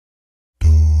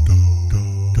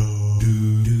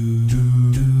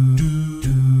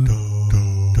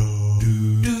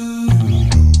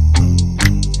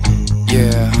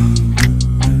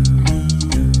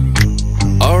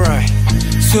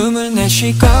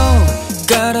쉬고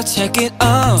gotta take it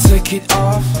off.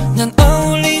 난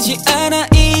어울리지 않아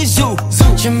이 zoo.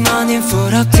 주머니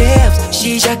full of tips.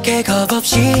 시작해 겁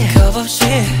없이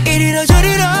이리로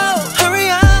저리로 hurry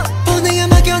up. 보내야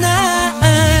맡겨놔.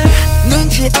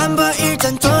 눈치 안 봐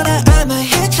일단 돌아 I'm a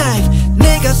hitchhike.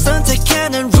 내가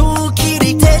선택하는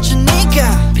룰길이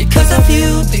돼주니까 Because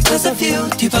of you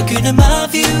뒤바뀌는 my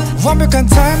view. 완벽한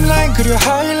타임라인 그려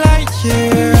highlight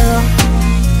yeah.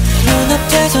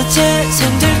 눈앞에서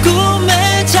재생될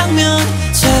꿈의 장면.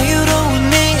 자유로운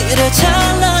미래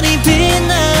찬란히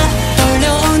빛나.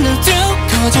 떨려오는 thru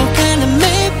커져가는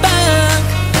밑방.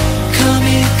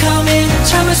 Come in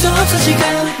참을 수 없어 지금.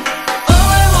 All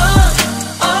I want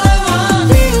All I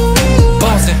want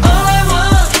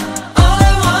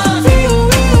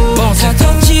다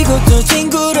던지고 또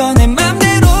뒹굴어 내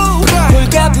맘대로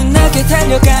홀가분하게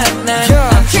달려가 난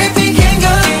I'm tripping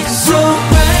kangaroo.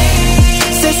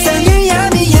 세상을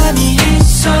야미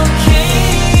It's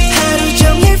okay. 하루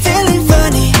종일 feeling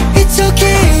funny. It's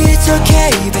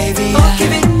okay baby.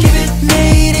 Give it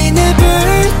내일이 내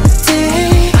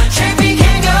birthday. I'm tripping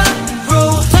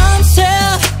kangaroo. 밤새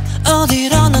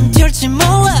어디로 난 튈지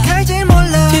몰라. 갈지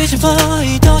몰라. 뒤집어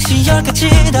이 도시 열까지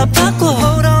다 바꿔.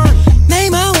 Hold on. Make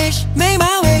my wish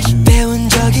배운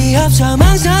적이 없어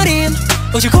망설임.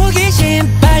 오직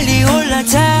호기심 빨리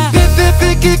올라타.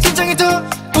 삐삐삐 긴장해도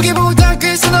보기보다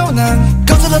꽤 사나워 난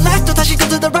Go to the left 또 다시 go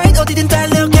to the right. 어디든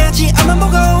달려가지 앞만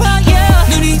보고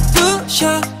눈이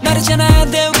부셔 말했잖아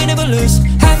that we never lose.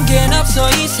 한계는 없어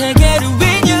이 세계를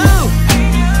win you.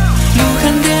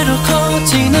 무한대로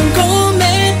커지는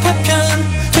꿈의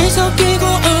파편. 뒤섞이고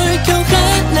얽혀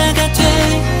하나가 돼.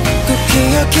 꼭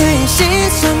기억해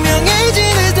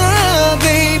시선명해지는 다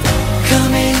babe.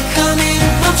 Come in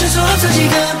멈출 수 없어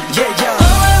지금.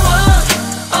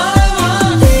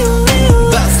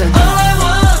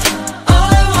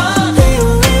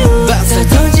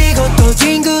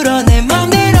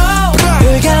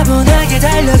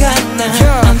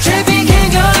 I'm tripping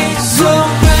kangaroo.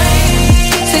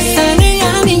 세상을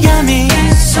야미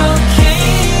It's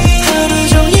okay. 하루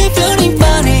종일 feeling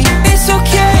funny. It's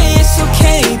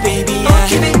okay baby.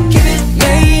 Give it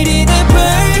내일이 내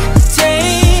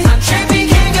birthday. I'm tripping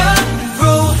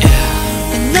kangaroo.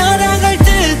 날아갈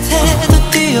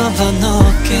듯해도 뛰어봐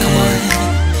높게.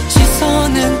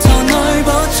 시선은 더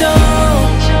넓어져.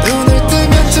 눈을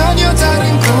뜨면 전혀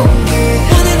다른 공기.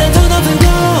 오늘 난 더 높은 곳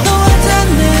너와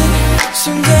닿는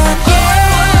순간.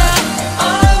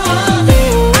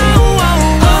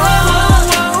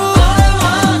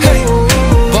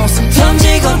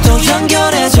 던지고 또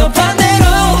연결해줘 반대로.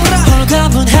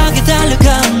 홀가분하게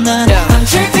달려가 난 I'm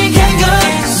tripping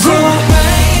kangaroo.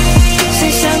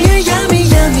 세상을 야미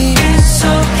It's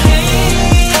okay.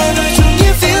 하루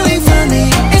종일 feeling funny.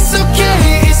 It's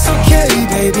okay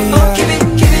baby. Give it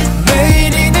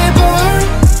내일이 내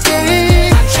birthday.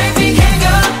 I'm tripping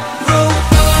kangaroo.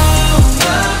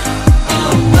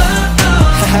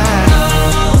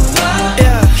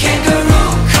 Yeah. Kangaroo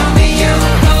call me you.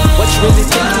 What you really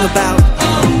thinking about?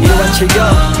 이런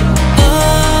즐겨